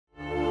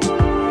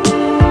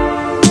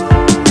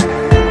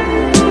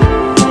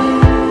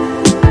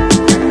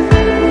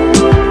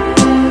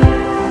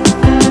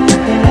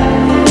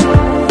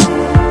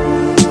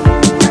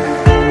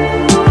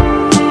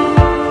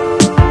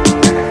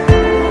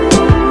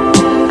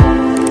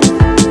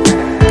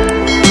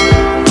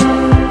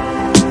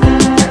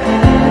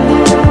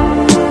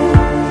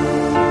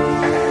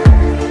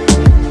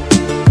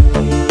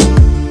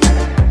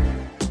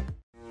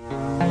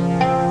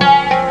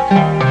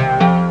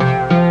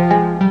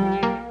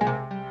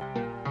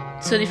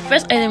So the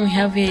first item we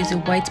have here is a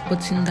white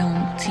button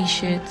down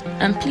t-shirt,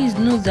 and please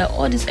note that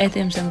all these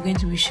items I'm going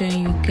to be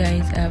showing you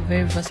guys are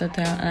very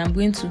versatile, and I'm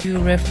going to do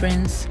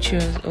reference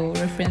pictures or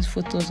reference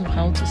photos of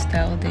how to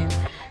style them,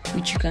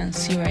 which you can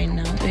see right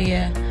now. So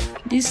yeah,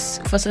 this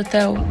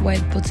versatile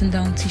white button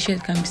down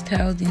t-shirt can be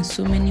styled in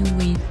so many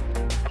ways.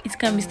 It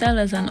can be styled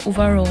as an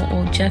overall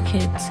or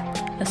jacket,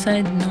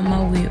 aside the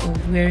normal way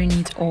of wearing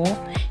it, or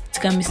it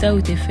can be styled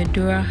with a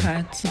fedora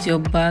hat, with your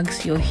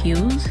bags, your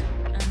heels,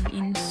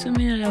 and in so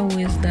many other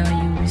ways that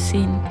you'll be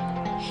seeing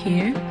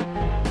here.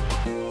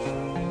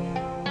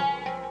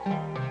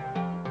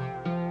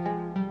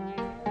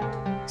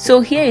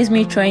 So here is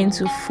me trying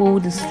to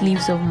fold the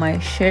sleeves of my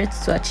shirt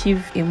to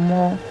achieve a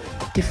more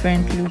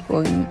different look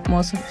or a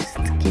more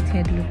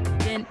sophisticated look.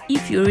 Then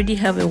if you already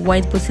have a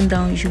white button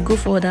down, you should go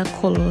for other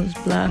colors: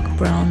 black,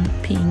 brown,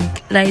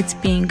 pink, light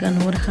pink,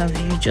 and what have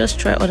you. Just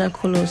try other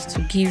colors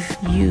to give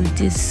you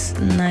this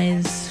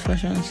nice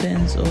fashion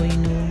sense, or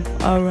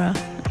aura,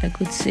 I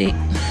could say.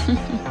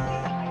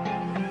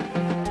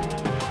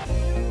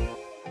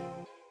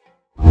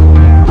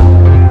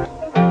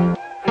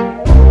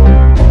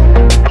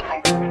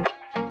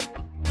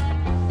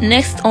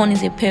 Next on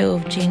is a pair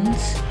of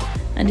jeans,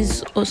 and this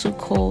is also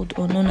called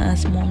or known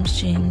as mom's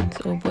jeans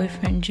or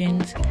boyfriend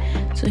jeans.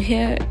 So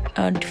here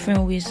are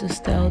different ways to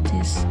style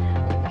this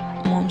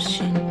mom's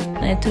jean,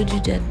 and I told you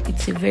that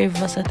it's a very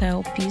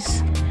versatile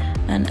piece.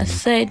 And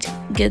aside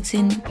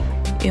getting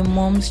a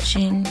mom's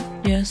jean,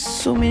 there are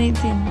so many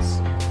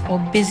things or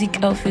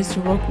basic outfits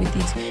to rock with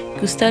it. You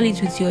could style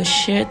it with your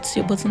shirts,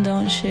 your button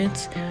down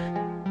shirts,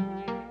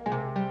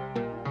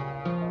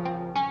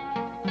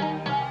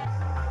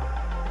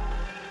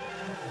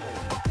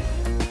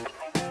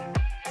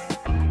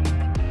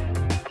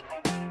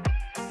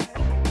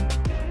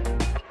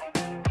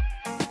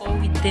 or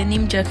with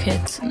denim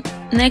jackets.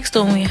 Next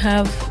on we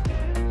have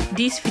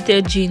these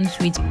fitted jeans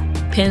with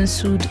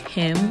penciled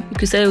hem. You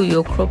could style with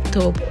your crop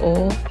top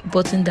or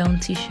button down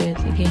t-shirt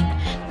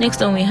again.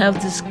 Next on we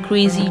have this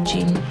crazy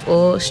jean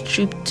or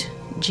stripped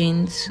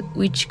jeans,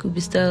 which could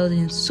be styled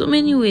in so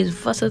many ways,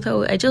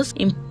 versatile. I just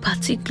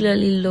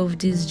particularly love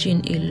this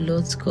jean a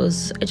lot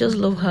because I just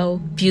love how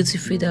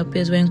beautiful it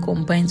appears when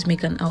combined to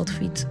make an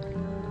outfit.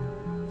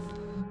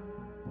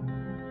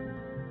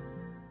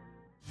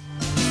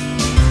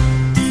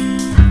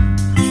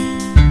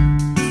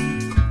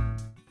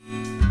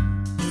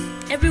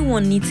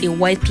 Everyone needs a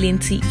white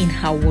plenty in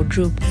her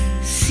wardrobe.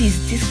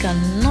 Sis, this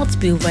cannot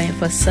be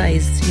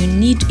overemphasized. You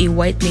need a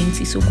white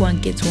plenty, so go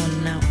and get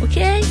one now,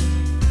 okay?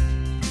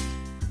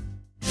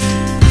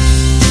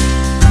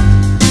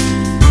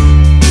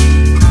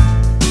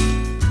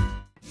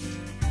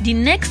 The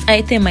next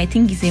item I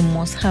think is a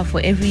must-have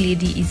for every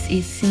lady is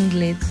a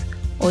singlet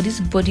or this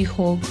body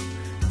hug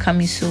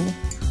camisole.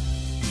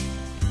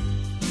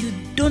 You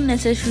don't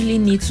necessarily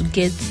need to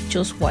get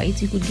just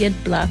white. You could get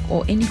black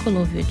or any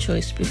color of your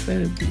choice,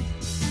 preferably.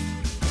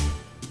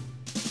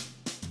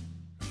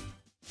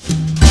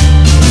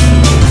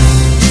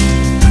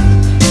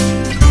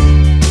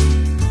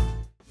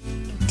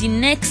 The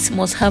next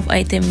must-have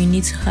item you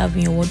need to have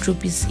in your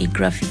wardrobe is a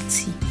graphic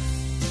tee,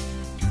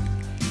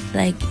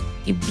 like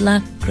a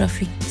black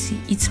graphic tee.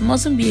 It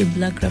mustn't be a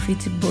black graphic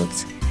tee,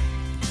 but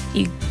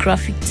a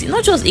graphic tee.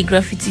 Not just a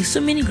graphic tee,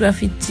 so many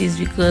graphic tees,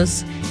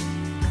 because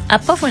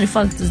apart from the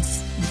fact that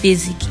it's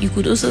basic, you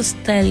could also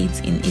style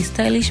it in a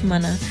stylish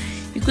manner.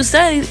 You could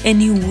style it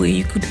any way.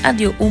 You could add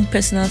your own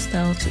personal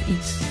style to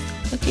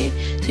it. Okay,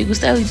 so you could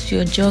style it with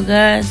your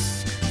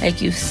joggers,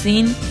 like you've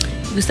seen.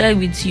 You could style it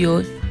with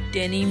your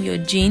denim, your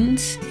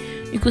jeans.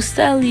 You could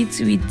style it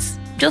with,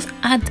 just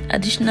add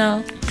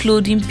additional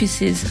clothing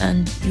pieces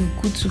and you're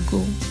good to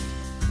go.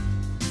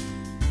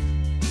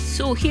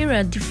 So here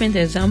are different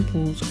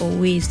examples or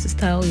ways to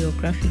style your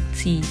graphic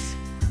tees.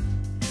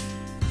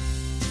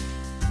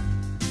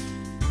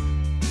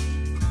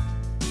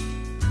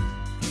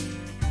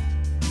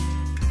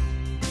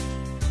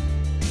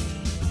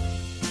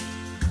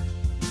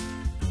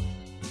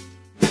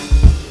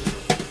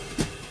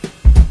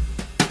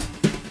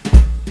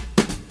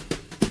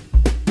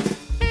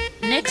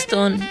 Next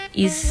on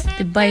is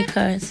the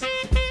bikers.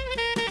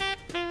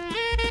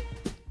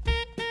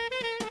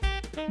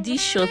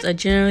 These shorts are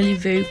generally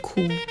very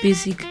cool,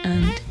 basic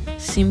and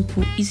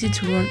simple, easy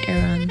to run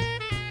errands.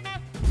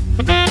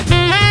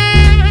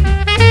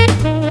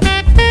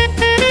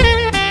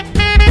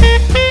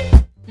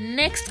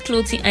 Next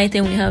clothing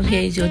item we have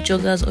here is your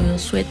joggers or your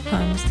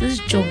sweatpants.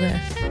 These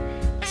joggers,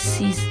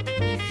 sis,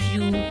 if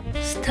you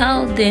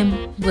style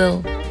them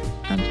well,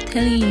 I'm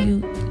telling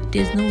you,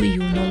 there's no way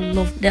you will not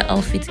love their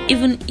outfit,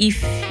 even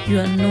if you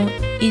are not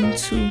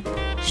into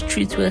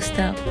streetwear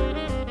style.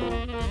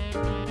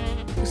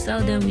 You could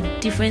style them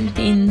with different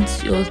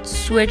things, your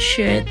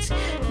sweatshirts.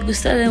 You could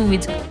style them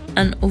with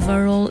an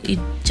overall, a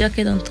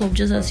jacket on top,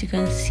 just as you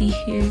can see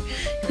here. You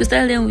could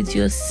style them with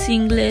your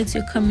singlets,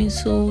 your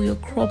camisole, your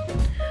crop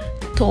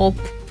top,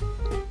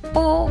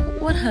 or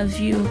what have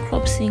you,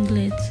 crop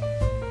singlets.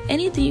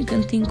 Anything you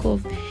can think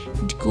of,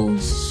 it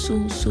goes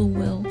so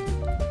well.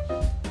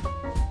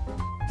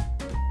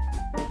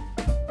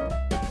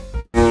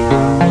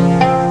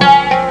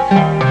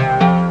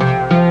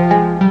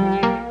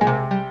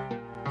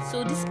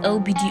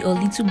 navy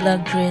or little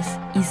black dress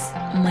is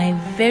my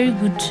very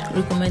good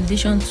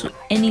recommendation to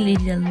any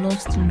lady that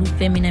loves to look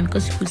feminine,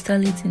 because you could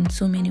style it in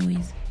so many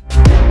ways.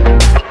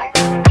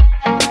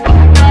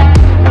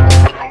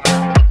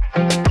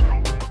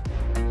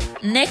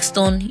 Next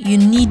on, you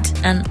need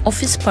an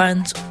office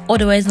pant,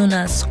 otherwise known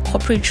as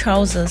corporate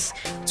trousers,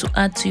 to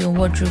add to your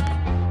wardrobe.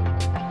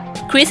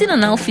 Creating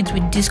an outfit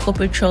with these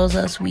corporate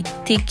trousers will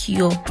take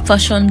your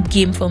fashion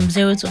game from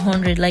 0 to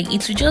 100. Like,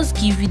 it will just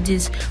give you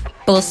this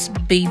boss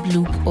babe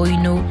look, or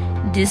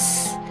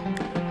this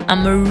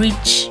I'm a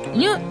rich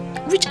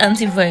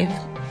auntie vibe,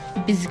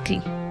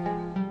 basically.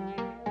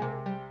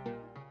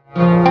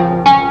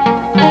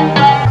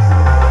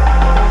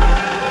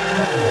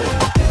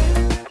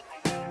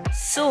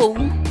 So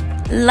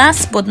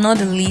last but not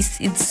the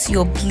least, it's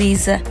your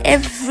blazer.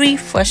 Every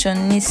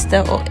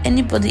fashionista or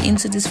anybody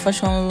into this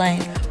fashion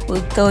line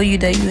will tell you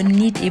that you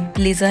need a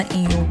blazer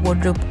in your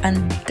wardrobe,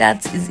 and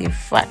that is a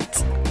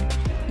fact.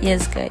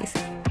 Yes guys,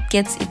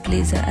 get a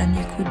blazer and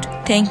you could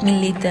thank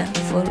me later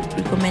for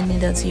recommending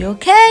that to you,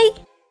 okay?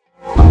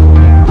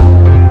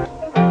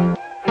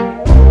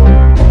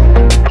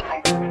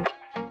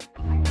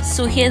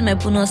 So here's my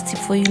bonus tip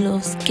for you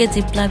loves. Get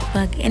a black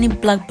bag, any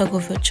black bag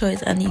of your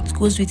choice, and it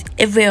goes with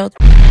every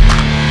outfit.